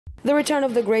The return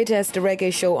of the greatest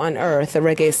reggae show on earth, the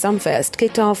Reggae Sumfest,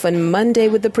 kicked off on Monday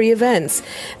with the pre-events.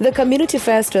 The community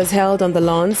fest was held on the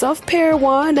lawns of Pier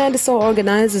 1 and saw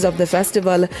organizers of the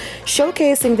festival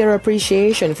showcasing their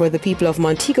appreciation for the people of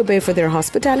Montego Bay for their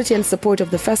hospitality and support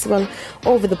of the festival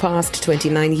over the past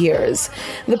 29 years.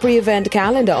 The pre-event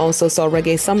calendar also saw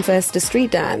Reggae Sumfest, a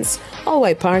street dance,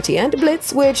 all-white party and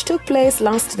blitz, which took place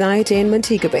last night in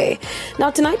Montego Bay. Now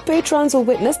tonight, patrons will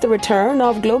witness the return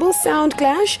of Global Sound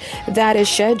Clash that is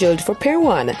scheduled for Pier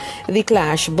 1. The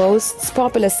Clash boasts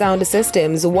popular sound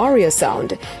systems Warrior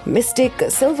Sound, Mystic,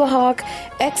 Silverhawk,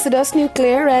 Exodus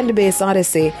Nuclear and Bass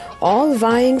Odyssey, all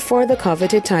vying for the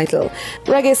coveted title.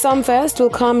 Reggae Sumfest will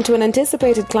come to an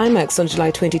anticipated climax on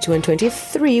July 22 and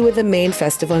 23 with the main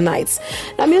festival nights.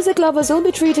 Now music lovers will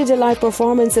be treated to live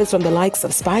performances from the likes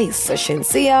of Spice,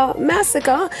 Shinsia,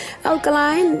 Massacre,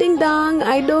 Alkaline, Ding Dong,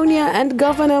 Idonia and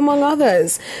Governor among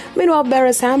others. Meanwhile,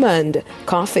 Beres Hammond,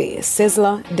 Coffee,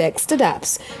 Sizzler, Dexter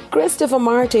Daps, Christopher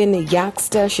Martin,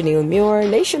 Yaxter, Chanel Muir,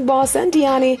 Nation Boss and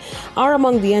Diani are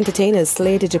among the entertainers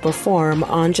slated to perform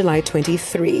on July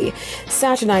 23.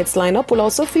 Saturday night's lineup will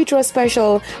also feature a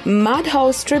special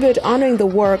Madhouse tribute honoring the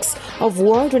works of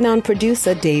world-renowned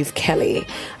producer Dave Kelly.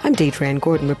 I'm Deidre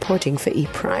Gordon reporting for E!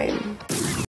 Prime.